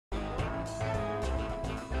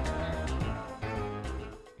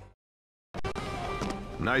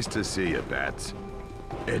Nice to see you, Bats.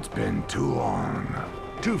 It's been too long.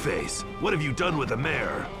 Two-Face, what have you done with the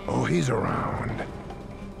mayor? Oh, he's around.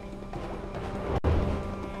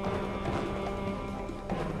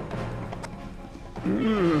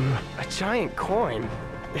 A giant coin.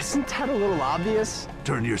 Isn't that a little obvious?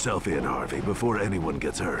 Turn yourself in, Harvey, before anyone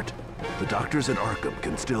gets hurt. The doctors at Arkham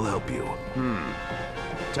can still help you.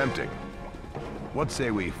 Tempting. What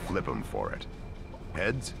say we flip him for it?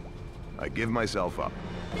 Heads? I give myself up.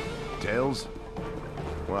 Tails?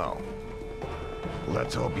 Well,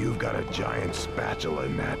 let's hope you've got a giant spatula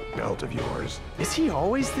in that belt of yours. Is he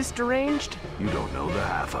always this deranged? You don't know the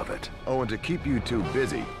half of it. Oh, and to keep you two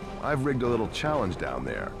busy, I've rigged a little challenge down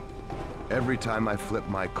there. Every time I flip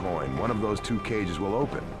my coin, one of those two cages will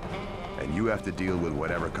open, and you have to deal with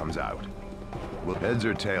whatever comes out. Well, heads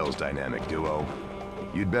or tails, dynamic duo?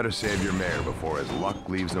 You'd better save your mayor before his luck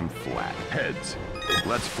leaves him flat. Heads.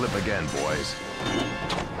 Let's flip again, boys.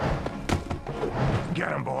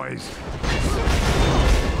 Get him, boys.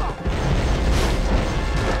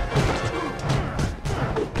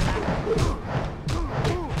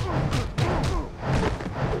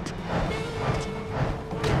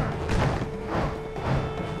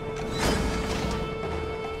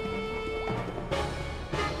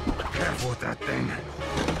 Careful with that thing.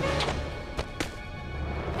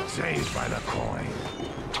 Saved by the coin.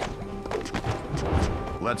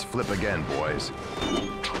 Let's flip again, boys.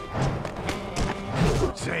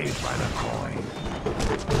 Saved by the coin.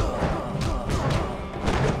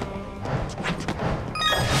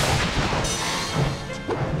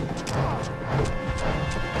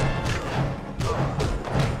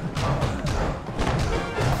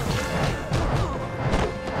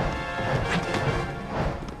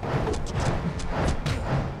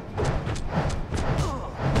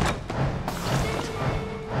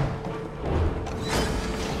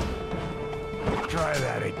 Try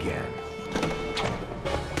that again.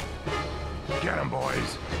 Get him,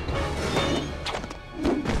 boys.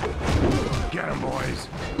 Get him, boys.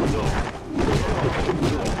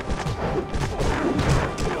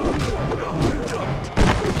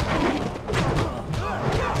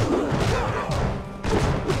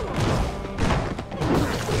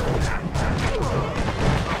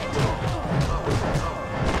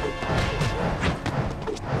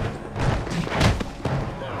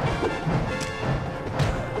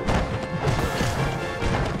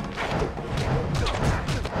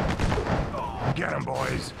 Get him,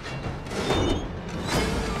 boys.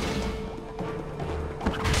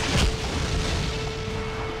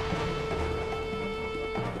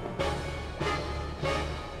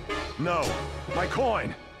 No, my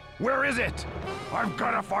coin. Where is it? I've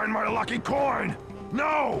got to find my lucky coin.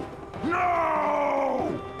 No!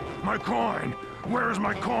 No! My coin. Where is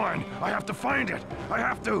my coin? I have to find it. I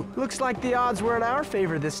have to. Looks like the odds were in our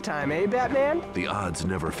favor this time, eh, Batman? The odds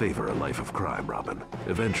never favor a life of crime, Robin.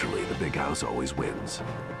 Eventually, the big house always wins.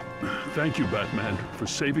 Thank you, Batman, for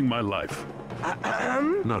saving my life.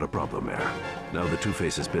 Not a problem, Mayor. Now the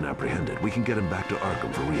Two-Face has been apprehended, we can get him back to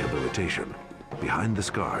Arkham for rehabilitation. Behind the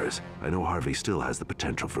scars, I know Harvey still has the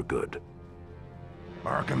potential for good.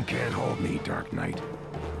 Arkham can't hold me, Dark Knight.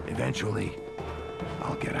 Eventually,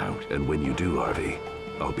 I'll get out. And when you do, Harvey,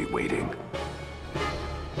 I'll be waiting.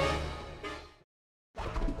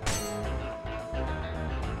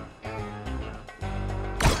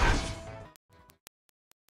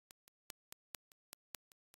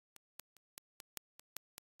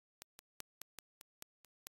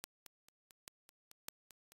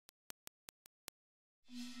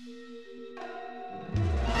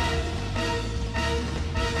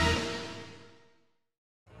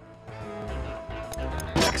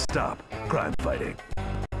 Next stop, crime fighting.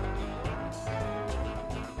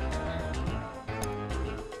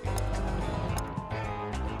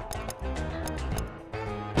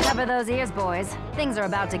 Cover those ears, boys. Things are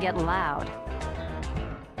about to get loud.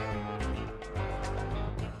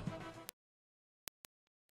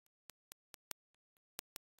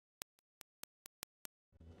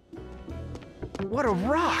 What a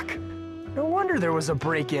rock! No wonder there was a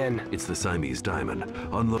break-in. It's the Siamese diamond.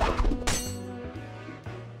 Unload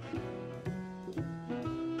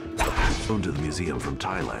to the museum from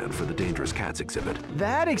Thailand for the Dangerous Cats exhibit.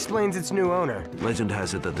 That explains its new owner. Legend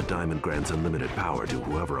has it that the diamond grants unlimited power to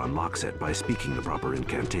whoever unlocks it by speaking the proper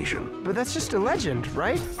incantation. But that's just a legend,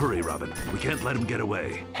 right? Hurry, Robin. We can't let him get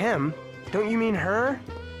away. Him? Don't you mean her?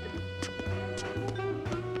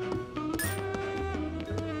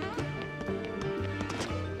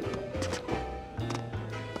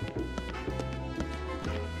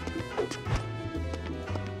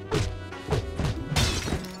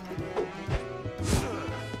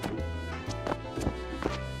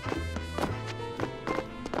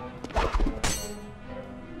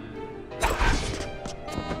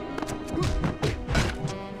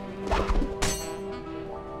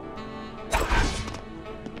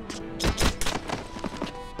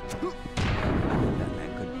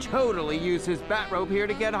 totally use his bat rope here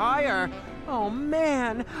to get higher. Oh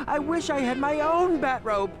man, I wish I had my own bat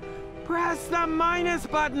rope. Press the minus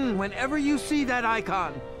button whenever you see that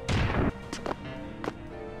icon.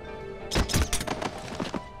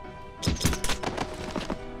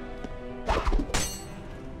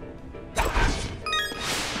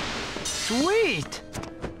 Sweet!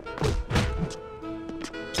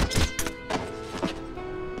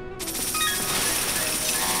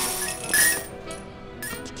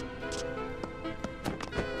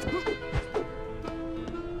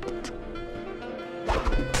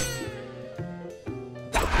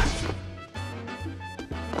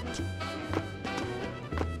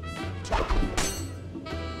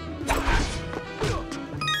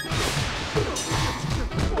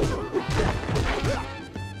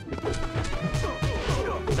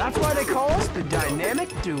 That's why they call us the Dynamic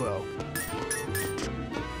Duo.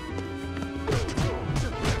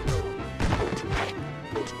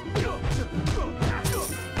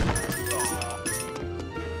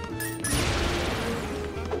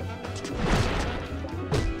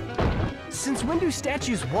 Since when do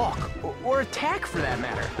statues walk? Or attack, for that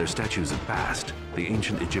matter? They're statues of Bast, the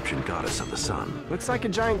ancient Egyptian goddess of the sun. Looks like a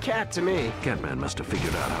giant cat to me. Catman must have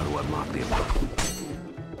figured out how to unlock the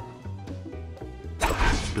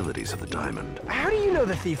abilities of the diamond. How do you know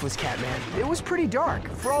the thief was Catman? It was pretty dark.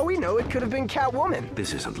 For all we know, it could have been Catwoman.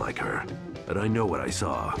 This isn't like her, and I know what I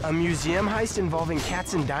saw. A museum heist involving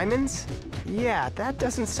cats and diamonds? Yeah, that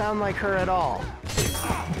doesn't sound like her at all.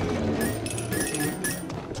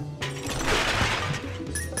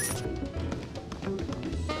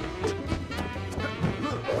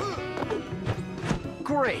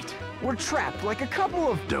 Great. We're trapped like a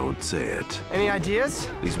couple of... Don't say it. Any ideas?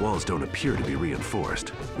 These walls don't appear to be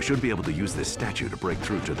reinforced. We should be able to use this statue to break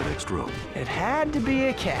through to the next room. It had to be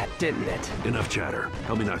a cat, didn't it? Enough chatter.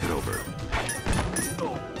 Help me knock it over.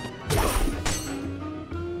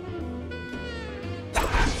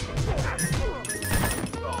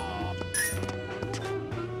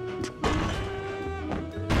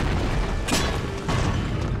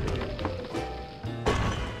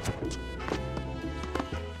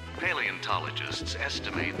 Paleontologists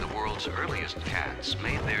estimate the world's earliest cats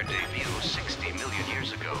made their debut 60 million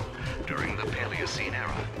years ago, during the Paleocene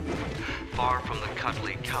era. Far from the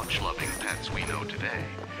cuddly, couch-loving pets we know today,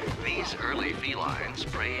 these early felines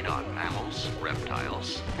preyed on mammals,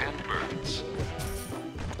 reptiles, and birds.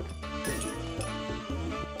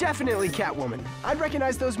 Definitely Catwoman. I'd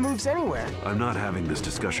recognize those moves anywhere. I'm not having this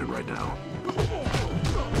discussion right now.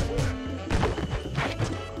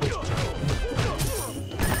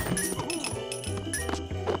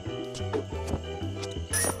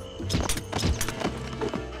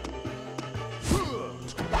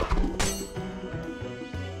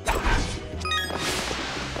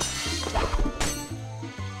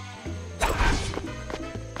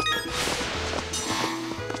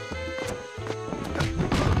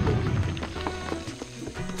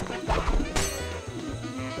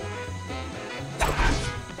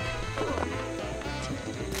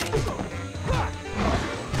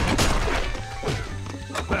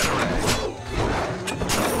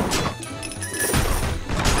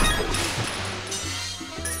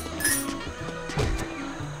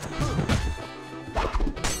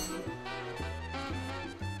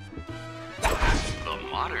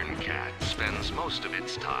 Modern cat spends most of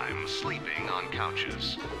its time sleeping on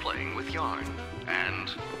couches, playing with yarn,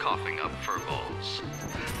 and coughing up fur balls.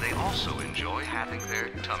 They also enjoy having their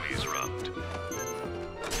tummies rubbed.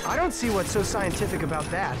 I don't see what's so scientific about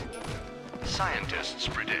that. Scientists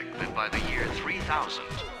predict that by the year 3000,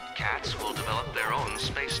 cats will develop their own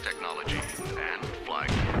space technology and fly.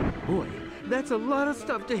 Boy, that's a lot of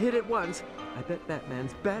stuff to hit at once. I bet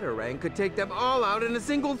Batman's Batarang could take them all out in a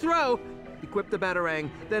single throw. Equip the Batarang,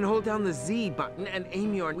 then hold down the Z button and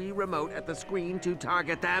aim your Wii remote at the screen to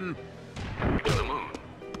target them. To the moon.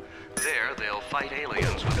 There, they'll fight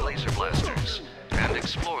aliens with laser blasters and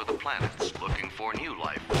explore the planets looking for new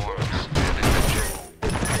life forms and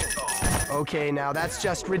adventure. Okay, now that's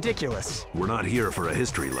just ridiculous. We're not here for a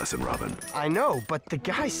history lesson, Robin. I know, but the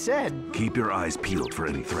guy said... Keep your eyes peeled for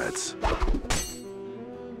any threats.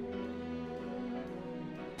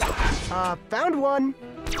 Found one.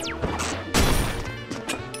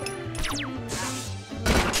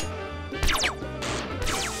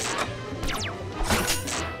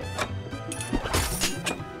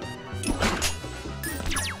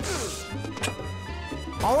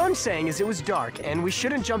 All I'm saying is it was dark, and we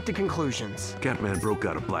shouldn't jump to conclusions. Catman broke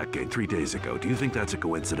out of Blackgate 3 days ago. Do you think that's a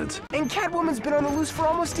coincidence? And Catwoman's been on the loose for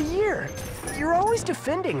almost a year. You're always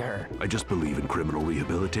defending her. I just believe in criminal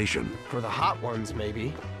rehabilitation. For the hot ones,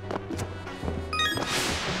 maybe.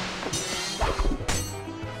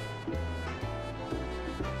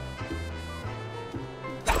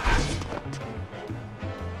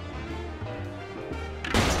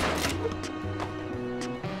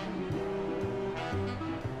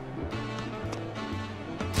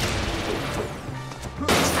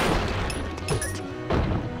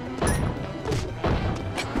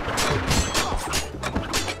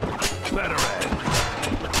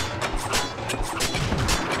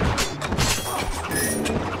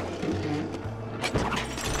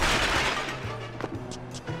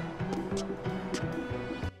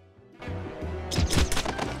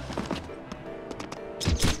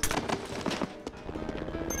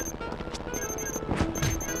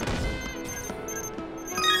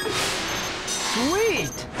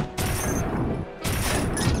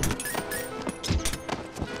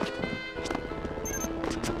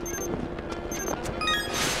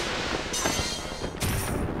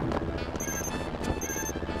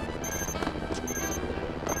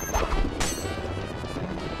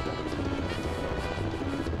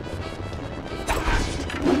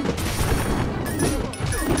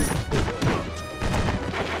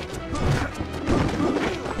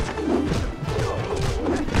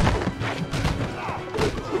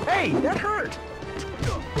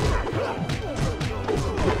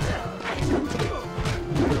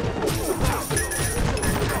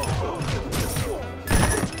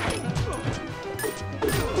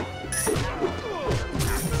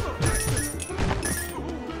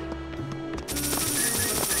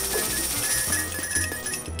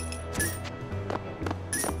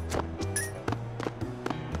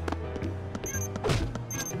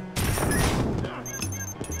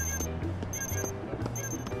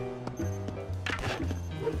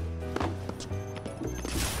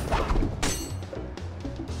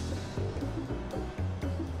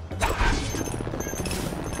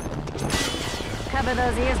 Cover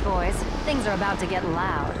those ears, boys. Things are about to get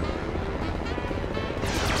loud.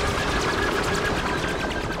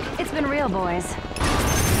 It's been real, boys.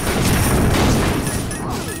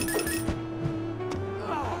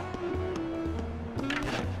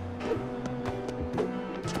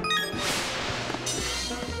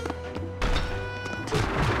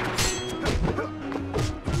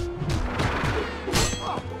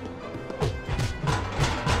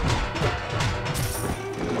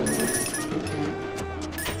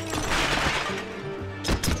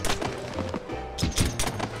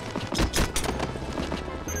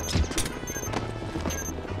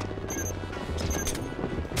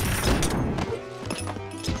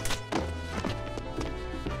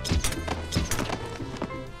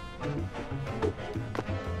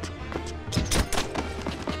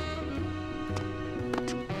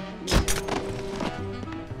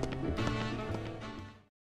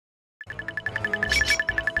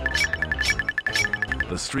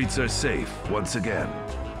 The streets are safe once again.